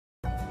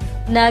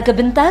Na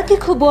kabinta ki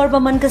khubor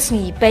baman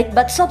kasni pet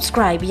but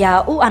subscribe ya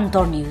u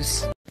Antor News.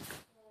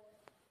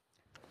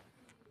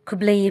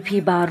 Kublai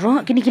phi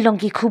baro kini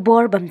kilong ki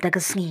khubor bam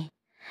takasni.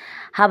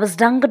 Habas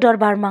dang gedor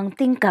bar mang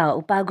tingka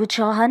upagu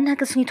chohan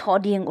hakasni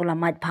thodieng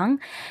ulamat phang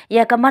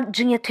ya kamat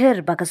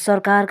jingyathir baka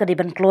sorkar ka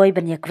diban kloi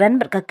ban iakren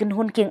bat ka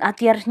kinhun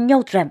kiengatiar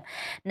nyautrem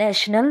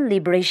National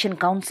Liberation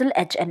Council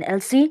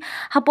HNLC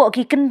hapoh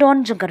ki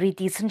kyndon jong ka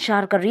Riti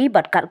Synshar kari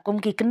bat kat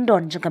kum ki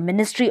kyndon jong ka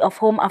Ministry of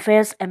Home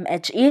Affairs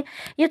MHA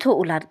yatho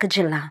ulat ka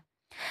jilla.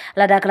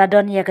 Lada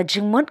kaladon ya ka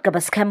jingmut ka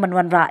baskem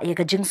banwanra ya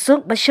ka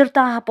jingsuk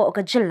basyirta hapoh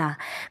ka jilla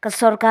ka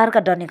sorkar ka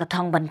don ya ka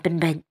thong ban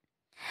pinben.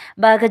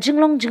 Baga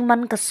jinglong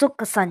jingman kasuk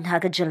kasan ha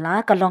ka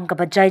jilla kalong ka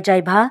bajai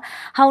jai bha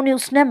how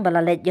news nem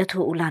balalet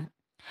yathu ulan.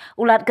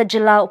 Ulat ka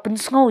jilla open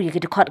sngow ya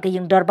ki dikhot ka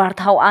yung darbar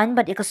thau an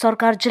bat ya ka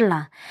sorkar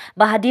jilla.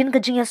 Bahadin ka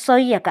jingya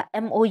soy ya ka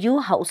MOU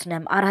house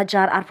nem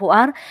arhajar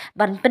arpuar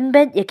ban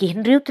penbet ya ki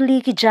hindriu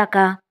tuli ki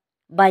jaka.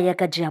 Baya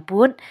ka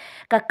japut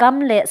ka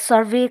kam le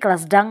survey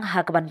kelas dang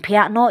ha ka ban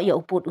pia no ya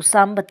uput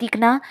usam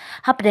batikna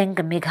hapdeng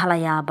ka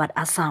Meghalaya bat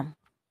Assam.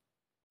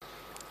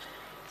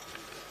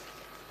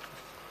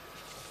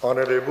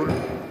 Honorable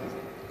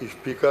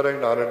Speaker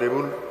and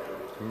Honorable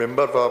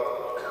Members of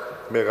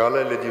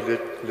Meghalaya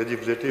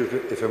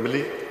Legislative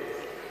Assembly,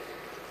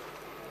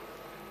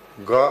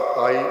 Ga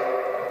Ai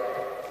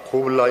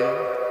Khublai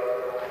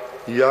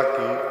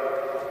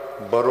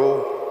Yaki Baro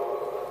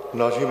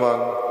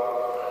Nasimang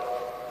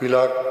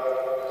Pilak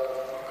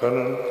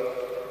Kan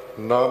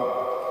Nam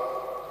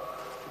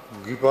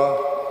Gipa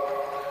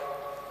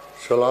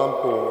Salam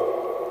Ko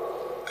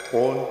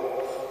On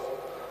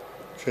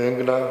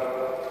Chengna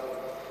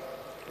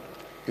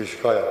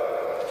Iskaya.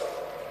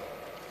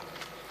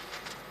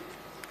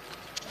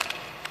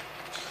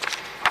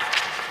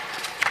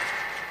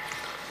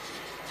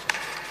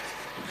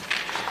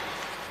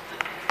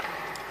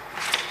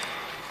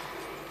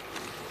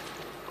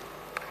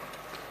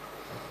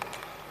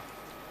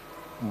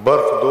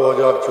 वर्ष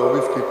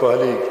 2024 की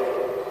पहली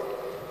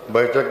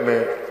बैठक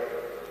में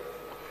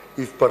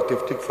इस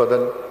प्रतिष्ठित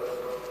सदन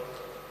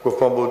को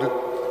संबोधित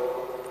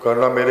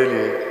करना मेरे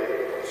लिए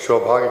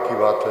सौभाग्य की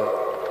बात है।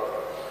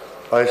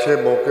 ऐसे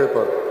मौके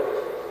पर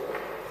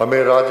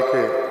हमें राज्य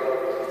के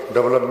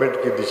डेवलपमेंट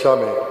की दिशा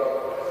में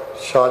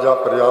साझा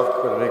प्रयास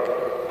करने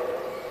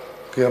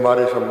के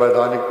हमारे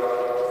संवैधानिक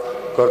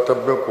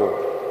कर्तव्यों को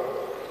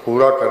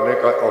पूरा करने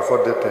का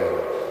अवसर देते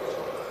हैं।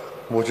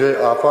 मुझे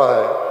आशा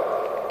है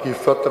कि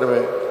सत्र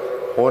में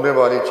होने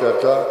वाली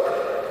चर्चा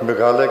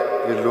मेघालय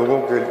के लोगों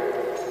के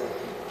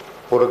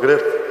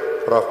प्रोग्रेस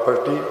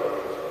प्रॉस्पेरिटी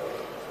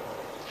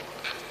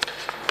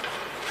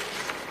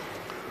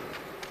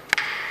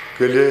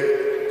के लिए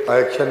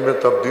एक्शन में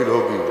तब्दील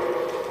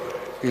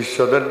होगी। इस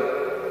सदन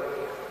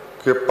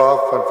के पास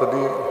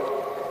संसदीय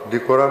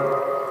डिकोरम,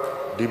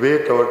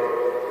 डिबेट और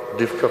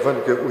डिस्कशन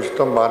के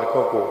उच्चतम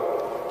मानकों को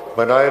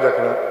बनाए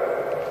रखना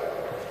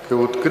के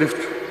उत्कृष्ट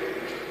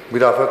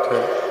विरासत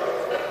है।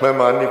 मैं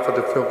माननीय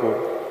सदस्यों को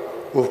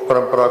उस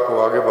परंपरा को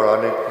आगे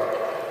बढ़ाने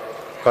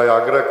का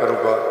आग्रह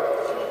करूंगा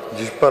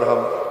जिस पर हम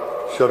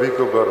सभी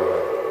को गर्व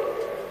है।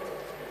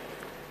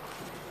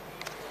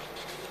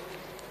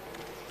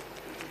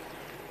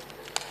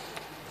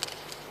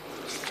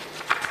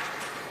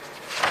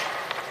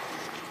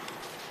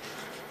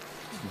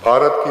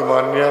 भारत की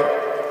माननीय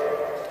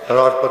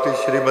राष्ट्रपति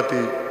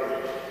श्रीमती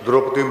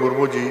द्रौपदी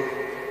मुर्मू जी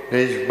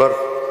ने इस वर्ष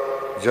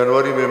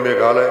जनवरी में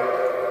मेघालय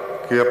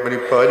की अपनी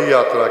पहली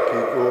यात्रा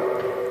की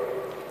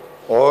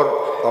और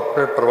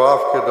अपने प्रवास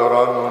के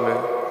दौरान उन्होंने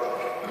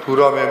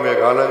पूरा में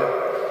मेघालय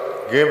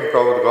गेम्स का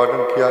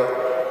उद्घाटन किया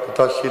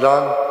तथा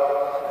शिलांग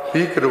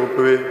पीक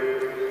रोपवे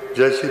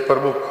जैसी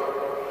प्रमुख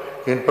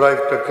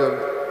इंफ्रास्ट्रक्चर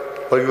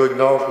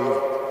परियोजनाओं की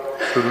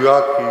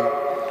शुरुआत की।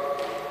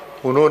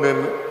 उन्होंने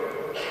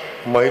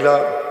महिला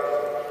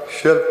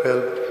सेल्फ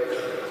हेल्प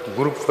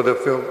ग्रुप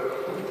सदस्यों,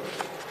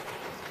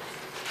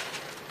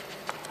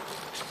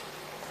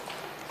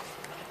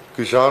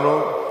 किसानों,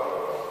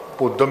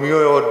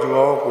 उद्यमियों और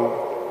युवाओं को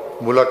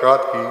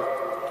मुलाकात की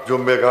जो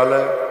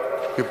मेघालय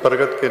की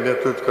प्रगति के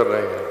नेतृत्व कर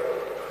रहे हैं।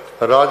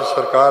 राज्य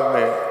सरकार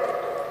ने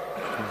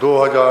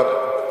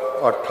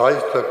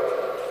 2028 तक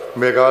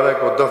मेघालय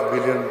को 10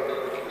 बिलियन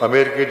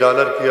अमेरिकी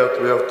डॉलर की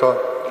अर्थव्यवस्था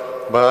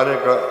बनाने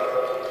का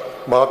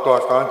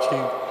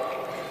महत्वाकांक्षी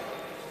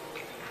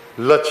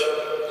लक्ष्य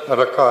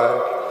रखा है,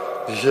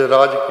 जिससे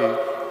राज्य की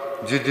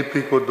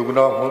जीडीपी को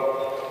दुगना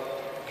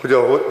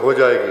हो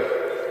जाएगी।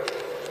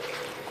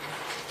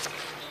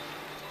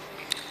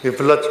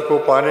 इस लक्ष्य को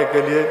पाने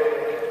के लिए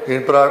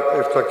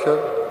इंफ्रास्ट्रक्चर,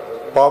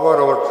 पावर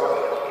और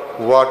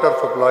water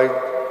supply,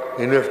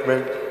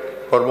 investment,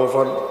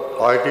 promotion,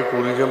 IT,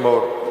 tourism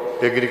और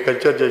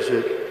एग्रीकल्चर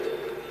जैसे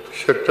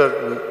सेक्टर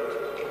में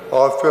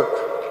आवश्यक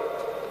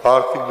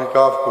आर्थिक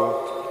विकास को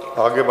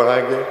आगे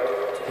बढ़ाएंगे,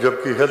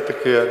 जबकि health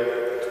care,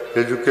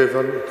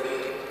 education,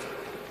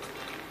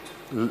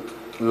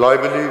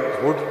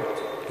 livelihood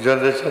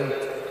generation,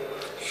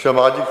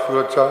 सामाजिक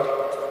सुरक्षा,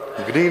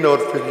 ग्रीन और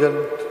फिजन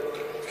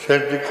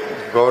सेंट्रिक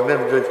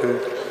गवर्नेंस जैसे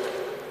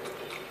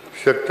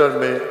सेक्टर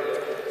में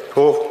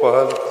ठोस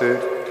पहल से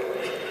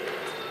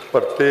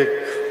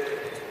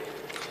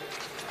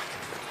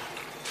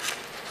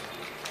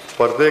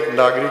प्रत्येक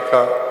नागरिक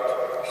का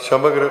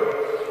समग्र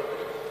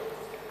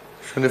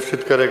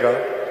सुनिश्चित करेगा।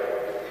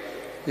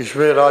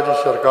 इसमें राज्य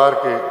सरकार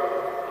के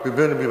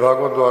विभिन्न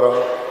विभागों द्वारा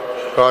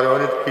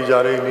कार्यान्वित की जा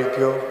रही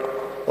नीतियों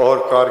और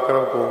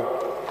कार्यक्रम को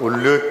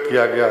उल्लेख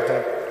किया गया है।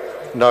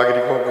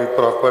 नागरिकों की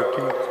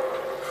प्रॉपर्टी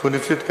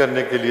सुनिश्चित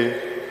करने के लिए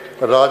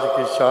राज्य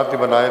की शांति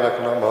बनाए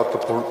रखना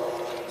महत्वपूर्ण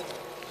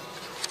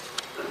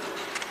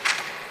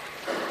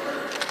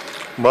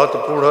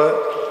है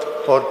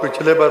और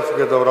पिछले वर्ष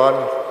के दौरान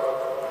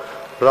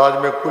राज्य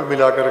में कुल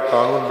मिलाकर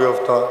कानून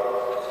व्यवस्था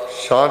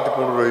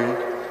शांतिपूर्ण रही।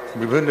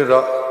 विभिन्न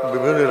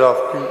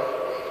राष्ट्रीय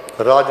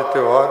राज्य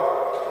त्यौहार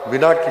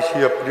बिना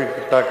किसी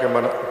अप्रियता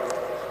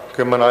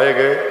के मनाए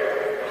गए।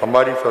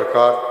 हमारी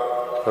सरकार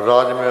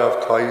राज्य में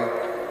अस्थायी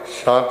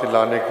शांति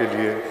लाने के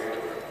लिए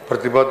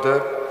प्रतिबद्ध है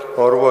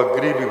और वह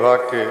गृह विभाग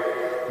के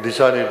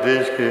दिशा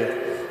निर्देश के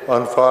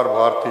अनुसार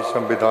भारतीय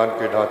संविधान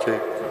के ढांचे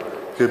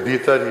के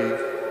भीतर ही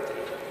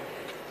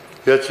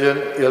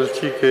HNLC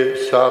के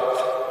साथ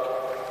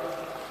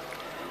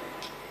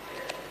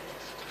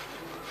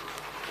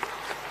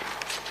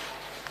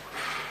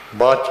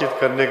बातचीत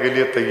करने के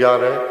लिए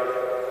तैयार है।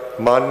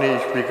 माननीय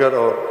स्पीकर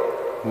और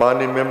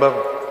माननीय मेंबर,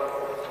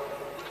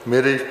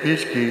 मेरे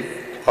स्पीच की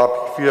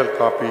ऑफिशियल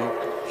कॉपी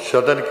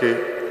सदन के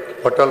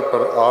पटल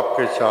पर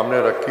आपके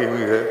सामने रखी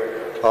हुई है।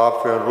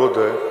 आपसे अनुरोध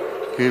है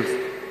कि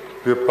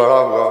वे पढ़ा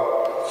हुआ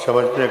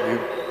समझने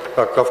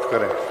का कष्ट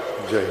करें।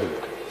 जय हिंद।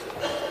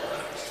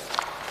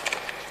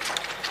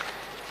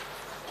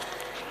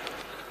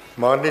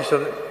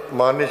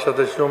 माननीय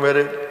सदस्यों,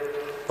 मेरे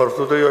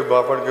प्रस्तुति और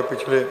भाषण के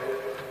पिछले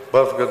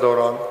वर्ष के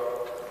दौरान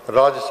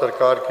राज्य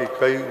सरकार की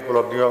कई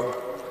उपलब्धियों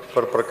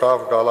पर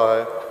प्रकाश डाला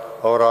है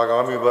और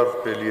आगामी वर्ष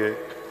के लिए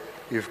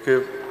इसके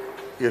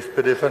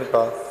एस्पिरेशन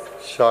का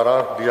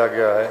सारांश दिया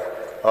गया है।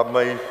 अब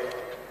मैं इस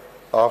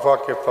आशा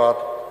के साथ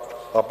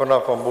अपना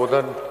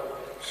संबोधन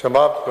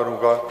समाप्त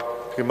करूंगा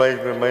कि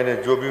मैंने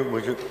जो भी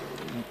मुझे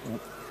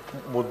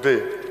मुद्दे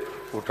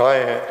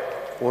उठाए हैं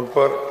उन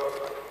पर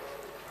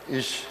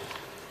इस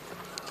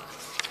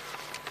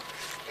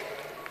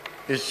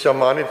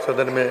सम्मानित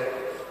सदन में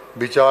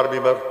विचार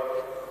विमर्श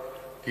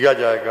किया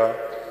जाएगा।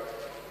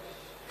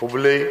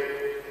 हुबले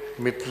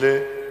मिथले,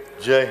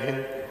 जय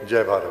हिंद,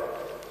 जय भारत।